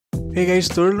Hey guys,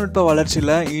 தொழில்நுட்ப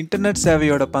வளர்ச்சியில் internet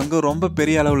சேவையோட பங்கு ரொம்ப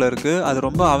பெரிய அளவில் இருக்குது. அது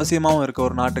ரொம்ப அவசியமாகவும் இருக்குது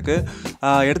ஒரு நாட்டுக்கு.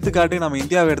 எடுத்துக்காட்டு நம்ம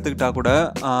இந்தியாவை எடுத்துக்கிட்டால் கூட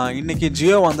இன்றைக்கி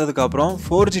ஜியோ வந்ததுக்கப்புறம்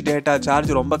 4G டேட்டா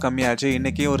சார்ஜ் ரொம்ப கம்மியாச்சு.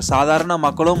 இன்றைக்கி ஒரு சாதாரண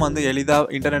மக்களும்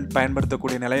எளிதாக இன்டர்நெட்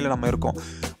பயன்படுத்தக்கூடிய நிலையில் நம்ம இருக்கோம்.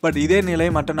 பட் இதே நிலை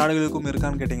மற்ற நாடுகளுக்கும்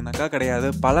இருக்கான்னு கேட்டிங்கனாக்கா கிடையாது.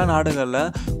 பல நாடுகளில்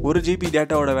 1 GB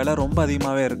டேட்டாவோட விலை ரொம்ப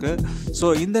அதிகமாகவே இருக்குது. ஸோ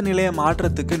இந்த நிலையை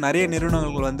மாற்றத்துக்கு நிறைய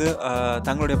நிறுவனங்கள்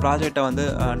தங்களுடைய ப்ராஜெக்டை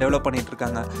டெவலப் பண்ணிகிட்டு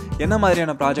இருக்காங்க. என்ன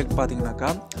மாதிரியான ப்ராஜெக்ட் பார்த்தீங்கன்னாக்கா,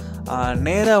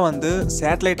 நேராக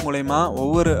சேட்டலைட் மூலயமா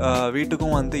ஒவ்வொரு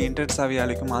வீட்டுக்கும் இன்டர்நெட் சேவை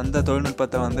அளிக்கும் அந்த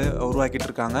தொழில்நுட்பத்தை உருவாக்கிட்டு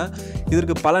இருக்காங்க.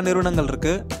 இதற்கு பல நிறுவனங்கள்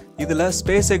இருக்குது. இதில்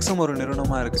SpaceXம் ஒரு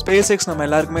நிறுவனமாக இருக்குது. SpaceX நம்ம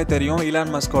எல்லாருக்குமே தெரியும்,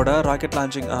 இலான் மஸ்கோட ராக்கெட்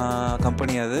லான்ச்சிங்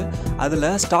கம்பெனி அதில்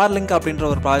ஸ்டார்லிங்க் அப்படின்ற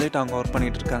ஒரு ப்ராஜெக்ட் அவங்க ஒர்க்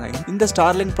பண்ணிகிட்டு இருக்காங்க. இந்த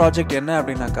ஸ்டார்லிங்க் ப்ராஜெக்ட் என்ன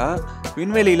அப்படின்னாக்கா,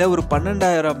 விண்வெளியில் ஒரு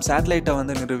 12,000 சேட்டலைட்டை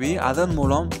நிறுவி அதன்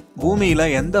மூலம் பூமியில்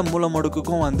எந்த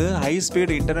மூலமுடுக்குக்கும் ஹை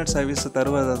ஸ்பீட் இன்டர்நெட் சர்வீஸ்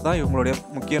தருவது தான் இவங்களுடைய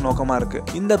முக்கிய நோக்கமாக இருக்குது.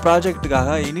 இந்த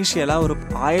ப்ராஜெக்ட்டுக்காக இனிஷியலாக ஒரு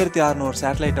 1600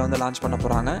 சேட்டலைட்டை லான்ச் பண்ண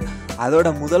போகிறாங்க. அதோட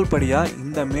முதல் படியாக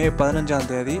இந்த மே 15ஆம்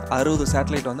தேதி 60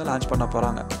 சேட்டலைட் லான்ச் பண்ண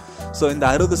போகிறாங்க. ஸோ இந்த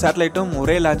 60 சேட்டலைட்டும்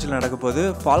ஒரே லான்ச்சில் நடக்க போகுது.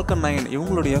 ஃபால்கன் 9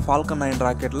 இவங்களுடைய ஃபால்கன் 9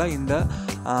 ராக்கெட்டில் இந்த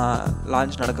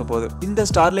லான்ச் நடக்க போகுது. இந்த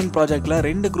ஸ்டார்லிங்க் ப்ராஜெக்டில்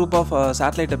 2 குரூப் ஆஃப்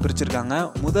சேட்டலைட்டை பிரிச்சிருக்காங்க.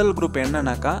 முதல் குரூப்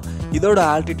என்னன்னாக்கா, இதோட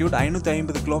ஆல்டிடியூட்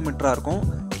 550 கிலோமீட்டராக இருக்கும்.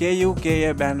 KU/KA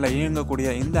பேண்டில் இயங்கக்கூடிய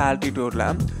இந்த ஆல்டிடியூடில்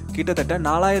கிட்டத்தட்ட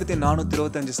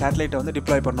 4425 சேட்டலைட்டை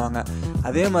டிப்ளாய் பண்ணுவாங்க.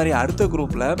 அதே மாதிரி அடுத்த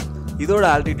குரூப்பில் இதோட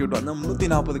ஆல்டிடியூட்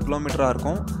 340 கிலோமீட்டராக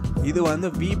இருக்கும். இது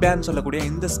V பேண்ட் சொல்லக்கூடிய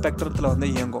இந்த ஸ்பெக்ட்ரத்தில்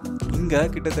இயங்கும். இங்கே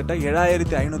கிட்டத்தட்ட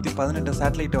 7518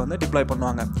 சேட்டலைட்டை டிப்ளாய்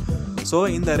பண்ணுவாங்க. ஸோ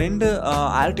இந்த 2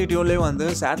 ஆல்டிடியூட்லேயும்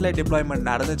சேட்டலைட் டிப்ளாய்மெண்ட்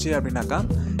நடந்துச்சு அப்படின்னாக்கா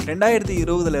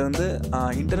 2020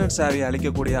 இன்டர்நெட் சேவையை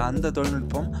அளிக்கக்கூடிய அந்த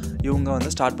தொழில்நுட்பம் இவங்க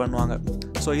ஸ்டார்ட் பண்ணுவாங்க.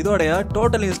 ஸோ இதோடைய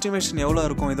டோட்டல் எஸ்டிமேஷன் எவ்வளோ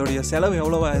இருக்கும், இதோடைய செலவு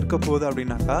எவ்வளோவா இருக்க போகுது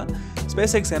அப்படின்னாக்கா,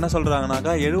 SpaceX என்ன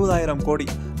சொல்கிறாங்கனாக்கா 70,000 கோடி,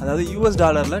 அதாவது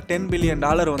 $10 $10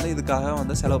 பில்லியன்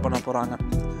இதுக்காக செலவு பண்ண போகிறாங்க.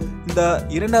 இந்த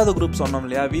இரண்டாவது குரூப் சொன்னோம்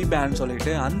இல்லையா, V பேண்ட்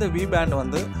சொல்லிட்டு, அந்த V பேண்ட்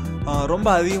ரொம்ப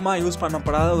அதிகமாக யூஸ்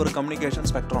பண்ணப்படாத ஒரு கம்யூனிகேஷன்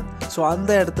ஸ்பெக்ட்ரம். ஸோ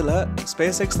அந்த இடத்துல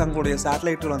SpaceX தங்களுடைய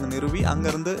சேட்டலைட்டில் நிறுவி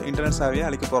அங்கேருந்து இன்டர்நெட் சேவையை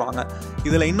அளிக்க போகிறாங்க.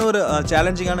 இதில் இன்னொரு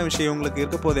சேலஞ்சிங்கான விஷயம் உங்களுக்கு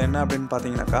இருக்க போது என்ன அப்படின்னு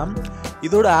பார்த்தீங்கன்னாக்கா,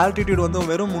 இதோட ஆல்டிடியூட்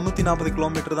வெறும் 340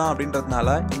 கிலோமீட்டர் தான்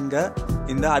அப்படின்றதுனால இங்கே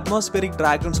இந்த அட்மாஸ்பியரிக்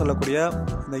ட்ராக்னு சொல்லக்கூடிய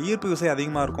இந்த ஈர்ப்பு விசை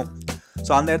அதிகமாக இருக்கும்.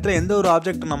 ஸோ அந்த இடத்துல எந்த ஒரு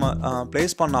ஆப்ஜெக்ட் நம்ம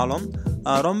பிளேஸ் பண்ணாலும்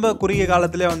ரொம்ப குறுகிய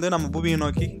காலத்திலே நம்ம பூமியை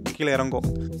நோக்கி கீழே இறங்கும்.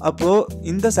 அப்போது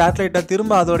இந்த சேட்டலைட்டை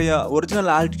திரும்ப அதோடைய ஒரிஜினல்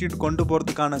ஆல்டிடியூட் கொண்டு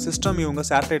போகிறதுக்கான சிஸ்டம் இவங்க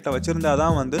சேட்டலைட்டை வச்சுருந்தா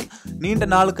தான் நீண்ட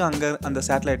நாளுக்கு அங்கே அந்த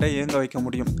சேட்டலைட்டை இயங்க வைக்க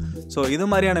முடியும். ஸோ இது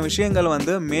மாதிரியான விஷயங்கள்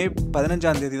மே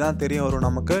 15ஆம் தேதி தான் தெரிய வரும்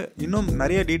நமக்கு. இன்னும்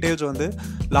நிறைய டீட்டெயில்ஸ்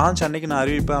லான்ச் அன்னைக்கு நான்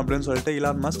அறிவிப்பேன் அப்படின்னு சொல்லிட்டு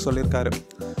இலான் மஸ்க் சொல்லியிருக்காரு.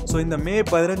 ஸோ இந்த மே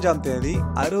 15ஆம் தேதி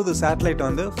 60 சேட்டலைட்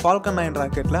ஃபால்கன் 9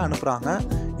 ராக்கெட்டில் அனுப்புகிறாங்க.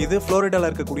 இது ஃப்ளோரிடாவில்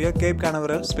இருக்கக்கூடிய கேப்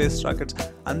கேனவரல் ஸ்பேஸ் ராக்கெட்ஸ்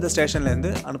அந்த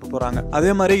ஸ்டேஷன்லேருந்து அனுப்ப போகிறாங்க.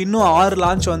 அதே மாதிரி இன்னும் 6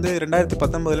 லான்ச்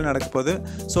 2019 நடக்க போகுது.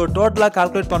 ஸோ டோட்டலாக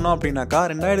கால்குலேட் பண்ணோம் அப்படின்னாக்கா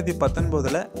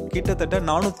 2019 கிட்டத்தட்ட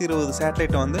 420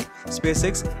 சேட்டலைட்டை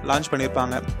SpaceX லான்ச்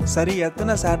பண்ணியிருப்பாங்க. சரி,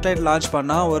 எத்தனை சேட்டலைட் லான்ச்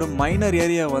பண்ணால் ஒரு மைனர்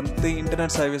ஏரியா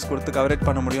இன்டர்நெட் சர்வீஸ் கொடுத்து கவரேஜ்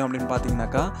பண்ண முடியும் அப்படின்னு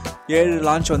பார்த்தீங்கன்னாக்கா 7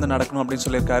 லான்ச் நடக்கணும் அப்படின்னு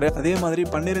சொல்லியிருக்காரு. அதே மாதிரி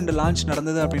 12 லான்ச்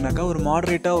நடந்தது அப்படின்னாக்கா ஒரு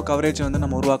மாடரேட்டாக கவரேஜ்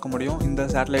நம்ம உருவாக்க முடியும் இந்த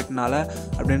சேட்டலைட்னால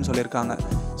அப்படின்னு சொல்லியிருக்காங்க.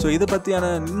 ஸோ இதை பற்றியான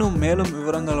இன்னும் மேலும்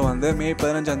விவரங்கள் மே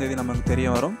 15ஆம் தேதி நமக்கு தெரிய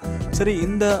வரும். சரி,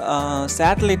 இந்த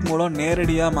சேட்டலைட் மூலம்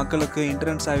நேரடியாக மக்களுக்கு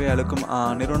இன்டர்நெட் சேவை அளிக்கும்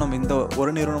நிறுவனம் இந்த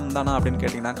ஒரு நிறுவனம் தானா அப்படின்னு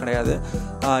கேட்டிங்கன்னா கிடையாது.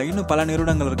 இன்னும் பல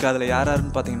நிறுவனங்கள் இருக்குது. அதில்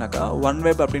யாருன்னு பார்த்தீங்கன்னாக்கா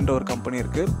OneWeb அப்படின்ற ஒரு கம்பெனி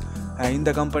இருக்குது. இந்த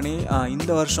கம்பெனி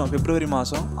இந்த வருஷம் பிப்ரவரி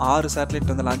மாதம் 6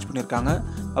 சேட்டலைட் லான்ச் பண்ணியிருக்காங்க.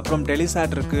 அப்புறம்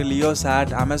டெலிசாட் இருக்குது,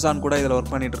 லியோசாட், அமேசான் கூட இதில்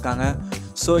ஒர்க் பண்ணிகிட்டு இருக்காங்க.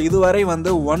 ஸோ இதுவரை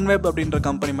OneWeb அப்படின்ற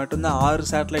கம்பெனி மட்டும்தான் 6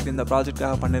 சேட்டலைட் இந்த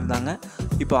ப்ராஜெக்டாக பண்ணியிருந்தாங்க.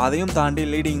 இப்போ அதையும் தாண்டி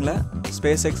லீடிங்கில்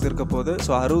SpaceX இருக்க போது.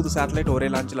 ஸோ 60 சேட்டலைட் ஒரே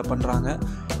லான்ச்சில் பண்ணுறாங்க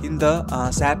இந்த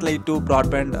சேட்டலைட் டு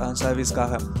ப்ராட்பேண்ட்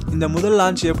சர்வீஸ்க்காக. இந்த முதல்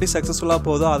லான்ச் எப்படி சக்ஸஸ்ஃபுல்லாக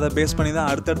போதோ அதை பேஸ் பண்ணி தான்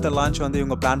அடுத்தடுத்த லான்ச்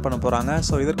இவங்க பிளான் பண்ண போகிறாங்க.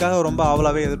 ஸோ இதற்காக ரொம்ப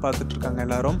ஆவலாகவே எதிர்பார்த்துட்ருக்காங்க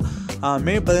எல்லோரும்.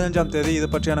 மே 15ஆம் தேதி இது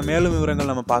பற்றியான மேலும்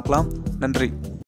விவரங்கள் நம்ம பார்க்கலாம். நன்றி.